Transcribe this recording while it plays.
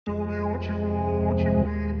Tell me what you want, what you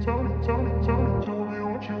need. Tell me, tell me, tell me. Tell me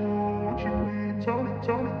what you want, what you need. Tell me,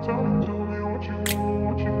 tell me, tell me. Tell me what you want,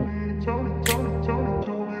 what you need. Tell me, tell me, tell me.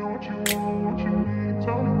 Tell me what you want, what you need.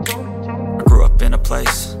 Tell me, tell me, tell me. I grew up in a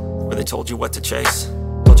place where they told you what to chase,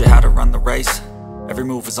 told you how to run the race. Every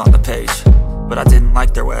move was on the page, but I didn't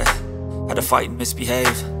like their way. Had to fight and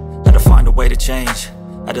misbehave, had to find a way to change,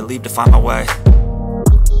 had to leave to find my way.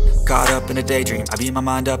 Caught up in a daydream, I beat my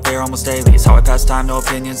mind up there almost daily. It's how I pass time, no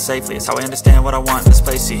opinions safely. It's how I understand what I want in this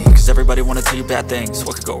place, see. Cause everybody wanna tell you bad things,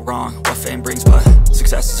 what could go wrong, what fame brings. But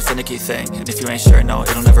success is a finicky thing, and if you ain't sure, no,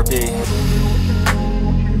 it'll never be.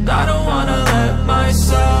 I don't wanna let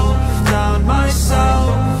myself down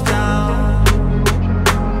myself.